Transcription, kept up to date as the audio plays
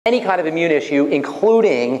any kind of immune issue,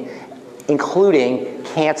 including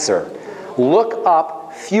cancer. Look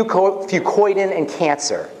up fucoidan and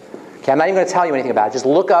cancer. Okay, I'm not even going to tell you anything about it. Just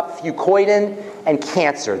look up fucoidan and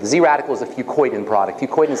cancer. The Z radical is a fucoidan product.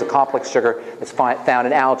 Fucoidan is a complex sugar that's found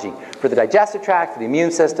in algae for the digestive tract, for the immune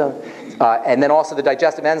system, and then also the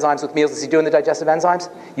digestive enzymes with meals. Is he doing the digestive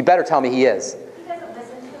enzymes? You better tell me he is. He doesn't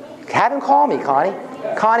listen to me. Have him call me, Connie.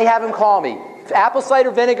 Connie, have him call me. Apple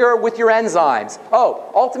cider vinegar with your enzymes. Oh,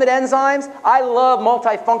 ultimate enzymes? I love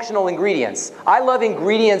multifunctional ingredients. I love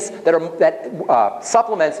ingredients that are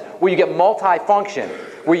supplements where you get multifunction,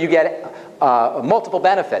 where you get multiple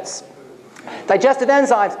benefits. Digestive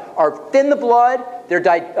enzymes are thin the blood, they're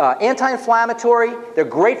anti-inflammatory, they're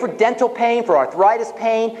great for dental pain, for arthritis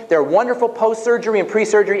pain, they're wonderful post-surgery and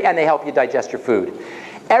pre-surgery, and they help you digest your food.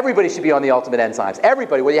 Everybody should be on the ultimate enzymes.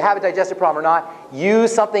 Everybody, whether you have a digestive problem or not,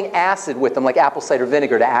 use something acid with them like apple cider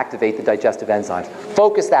vinegar to activate the digestive enzymes.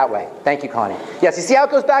 Focus that way. Thank you, Connie. Yes, you see how it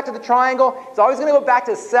goes back to the triangle? It's always going to go back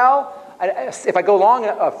to a cell. If I go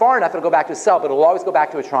far enough, it'll go back to a cell, but it'll always go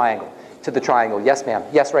back to a triangle, to the triangle. Yes, ma'am.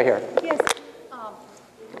 Yes, right here. Yes.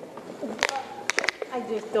 I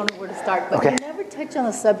just don't know where to start, but okay. You never touch on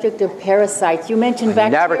the subject of parasites. You mentioned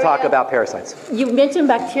bacteria. Never talk about parasites. You mentioned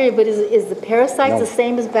bacteria, but is the parasites the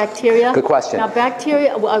same as bacteria? Good question. Now,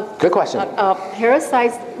 bacteria. Good question.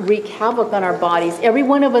 Parasites wreak havoc on our bodies. Every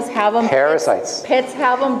one of us have them. Parasites. Pets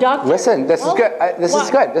have them. Doctors. Listen, this is good. This is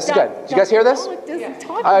good. This is good. Did you guys hear this?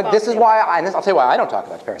 This is why I'll tell you why I don't talk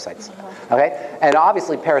about parasites. Okay, and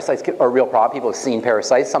obviously parasites are a real problem. People have seen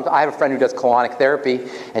parasites. I have a friend who does colonic therapy,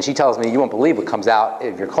 and she tells me you won't believe what comes out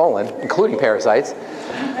of your colon, including parasites.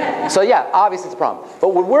 So yeah, obviously it's a problem.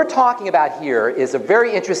 But what we're talking about here is a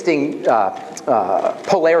very interesting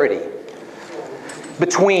polarity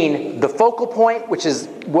between the focal point, which is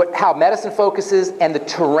how medicine focuses, and the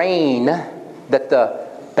terrain that the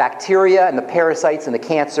bacteria and the parasites and the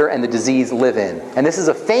cancer and the disease live in. And this is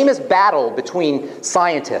a famous battle between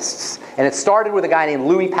scientists. And it started with a guy named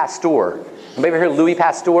Louis Pasteur. Anybody ever hear of Louis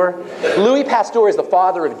Pasteur? Louis Pasteur is the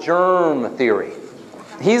father of germ theory.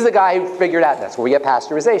 He's the guy who figured out, that's where we get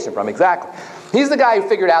pasteurization from, exactly. He's the guy who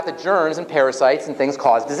figured out that germs and parasites and things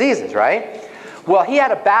cause diseases, right? Well, he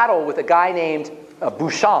had a battle with a guy named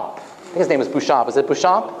Beauchamp. I think his name was Beauchamp. Is it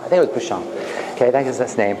Beauchamp? I think it was Beauchamp. Okay, I think it's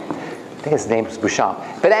his name. I think his name was Beauchamp.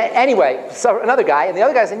 But anyway, so another guy, and the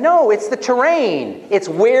other guy said, no, it's the terrain. It's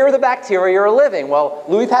where the bacteria are living. Well,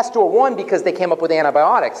 Louis Pasteur won because they came up with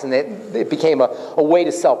antibiotics, and it became a way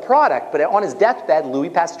to sell product. But on his deathbed,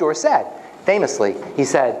 Louis Pasteur said, famously, he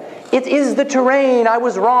said, it is the terrain. I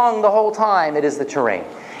was wrong the whole time. It is the terrain.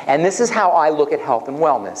 And this is how I look at health and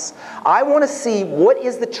wellness. I want to see what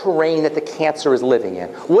is the terrain that the cancer is living in.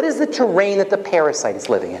 What is the terrain that the parasite is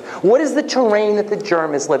living in? What is the terrain that the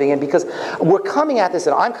germ is living in? Because we're coming at this,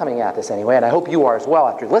 and I'm coming at this anyway, and I hope you are as well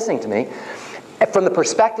after listening to me, from the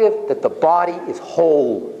perspective that the body is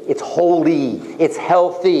whole. It's holy. It's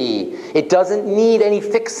healthy. It doesn't need any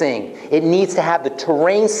fixing. It needs to have the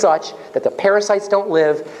terrain such that the parasites don't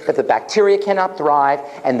live, that the bacteria cannot thrive,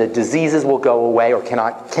 and the diseases will go away or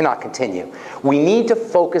cannot continue. We need to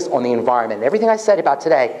focus on the environment. And everything I said about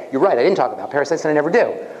today, you're right, I didn't talk about parasites, and I never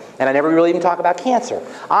do. And I never really even talk about cancer.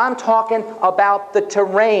 I'm talking about the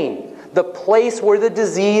terrain, the place where the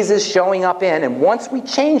disease is showing up in. And once we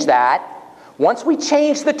change that, once we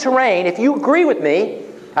change the terrain, if you agree with me,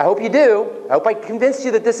 I hope you do. I hope I convinced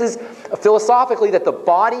you that this is philosophically that the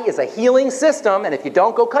body is a healing system, and if you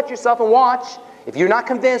don't, go cut yourself and watch. If you're not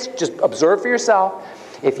convinced, just observe for yourself.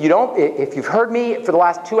 If you've heard me for the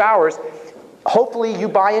last 2 hours, hopefully you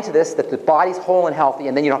buy into this, that the body's whole and healthy,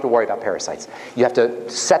 and then you don't have to worry about parasites. You have to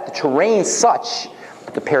set the terrain such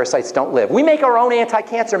that the parasites don't live. We make our own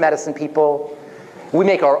anti-cancer medicine, people. We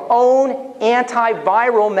make our own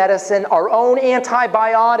antiviral medicine, our own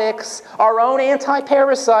antibiotics, our own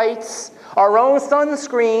anti-parasites, our own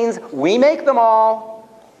sunscreens. We make them all.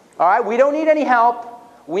 All right? We don't need any help.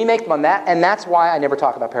 We make them on that, and that's why I never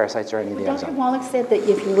talk about parasites or any of the Dr. enzymes. Wallach said that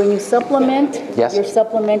when you supplement, yes, you're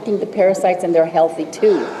supplementing the parasites, and they're healthy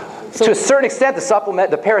too. So to a certain extent,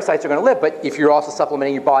 the parasites are going to live, but if you're also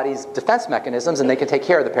supplementing your body's defense mechanisms, and they can take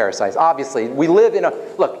care of the parasites. Obviously, we live in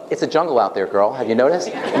look, it's a jungle out there, girl. Have you noticed?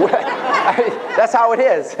 That's how it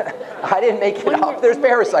is. I didn't make it up. There's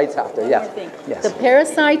parasites out there, yes. Yes. The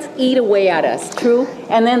parasites eat away at us, true?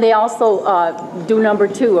 And then they also do number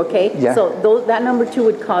 2, okay? Yeah. So that number 2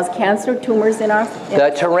 would cause cancer, tumors in our...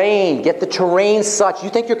 The terrain. Get the terrain such. You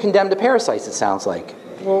think you're condemned to parasites, it sounds like.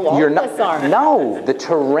 Well, all of us are. No, the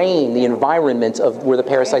terrain, the environment of where the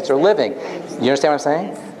parasites are living. You understand what I'm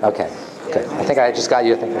saying? Okay, good. I think I just got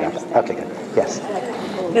you to think of that. Okay, good. Yes.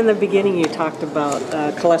 In the beginning, you talked about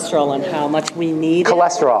cholesterol and how much we need it.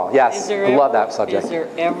 Cholesterol, yes. I love that subject. Is there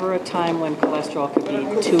ever a time when cholesterol could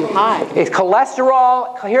be too high? It's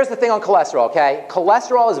cholesterol, here's the thing on cholesterol, okay?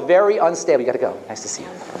 Cholesterol is very unstable. You gotta go. Nice to see you.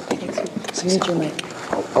 You need your mic.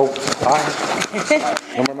 Oh, all right.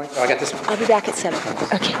 One more mic? Oh, I got this one. I'll be back at 7.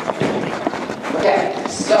 Okay. Okay,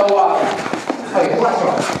 so,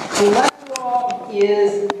 cholesterol. Cholesterol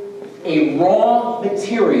is a raw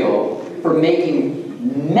material for making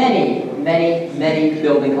many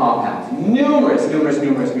building compounds. Numerous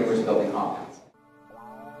building compounds.